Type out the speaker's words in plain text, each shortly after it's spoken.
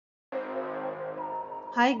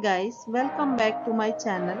Hi guys, welcome back to my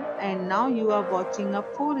channel and now you are watching a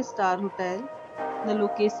 4-star hotel. The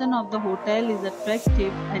location of the hotel is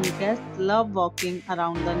attractive and guests love walking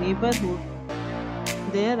around the neighborhood.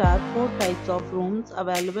 There are 4 types of rooms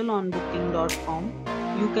available on booking.com.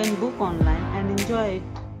 You can book online and enjoy it.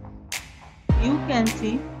 You can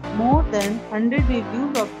see more than 100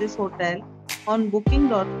 reviews of this hotel on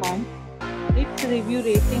booking.com. Its review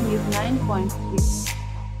rating is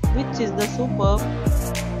 9.3, which is the superb.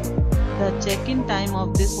 The check-in time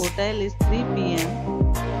of this hotel is 3 p.m.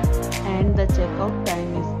 and the check-out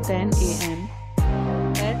time is 10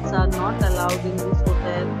 a.m. Pets are not allowed in this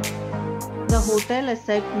hotel. The hotel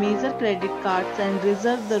accepts major credit cards and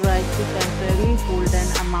reserves the right to temporarily hold an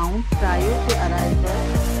amount prior to arrival.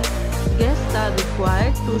 Guests are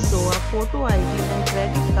required to show a photo ID and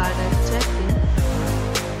credit card at check-in.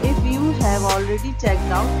 If you have already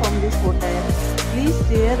checked out from this hotel, please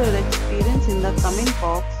share your experience in the comment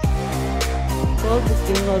box. For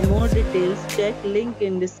booking or more details, check link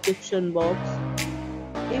in description box.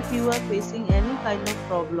 If you are facing any kind of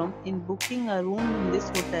problem in booking a room in this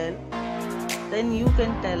hotel, then you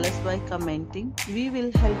can tell us by commenting. We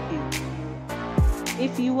will help you.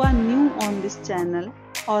 If you are new on this channel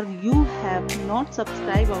or you have not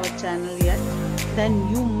subscribed our channel yet, then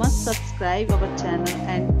you must subscribe our channel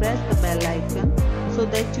and press the bell icon so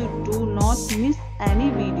that you do not miss any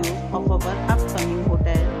videos of our upcoming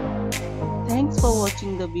hotel. Thanks for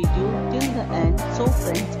watching the video till the end. So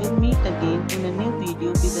friends, we'll meet again in a new video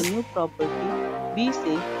with a new property. Be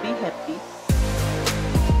safe, be happy.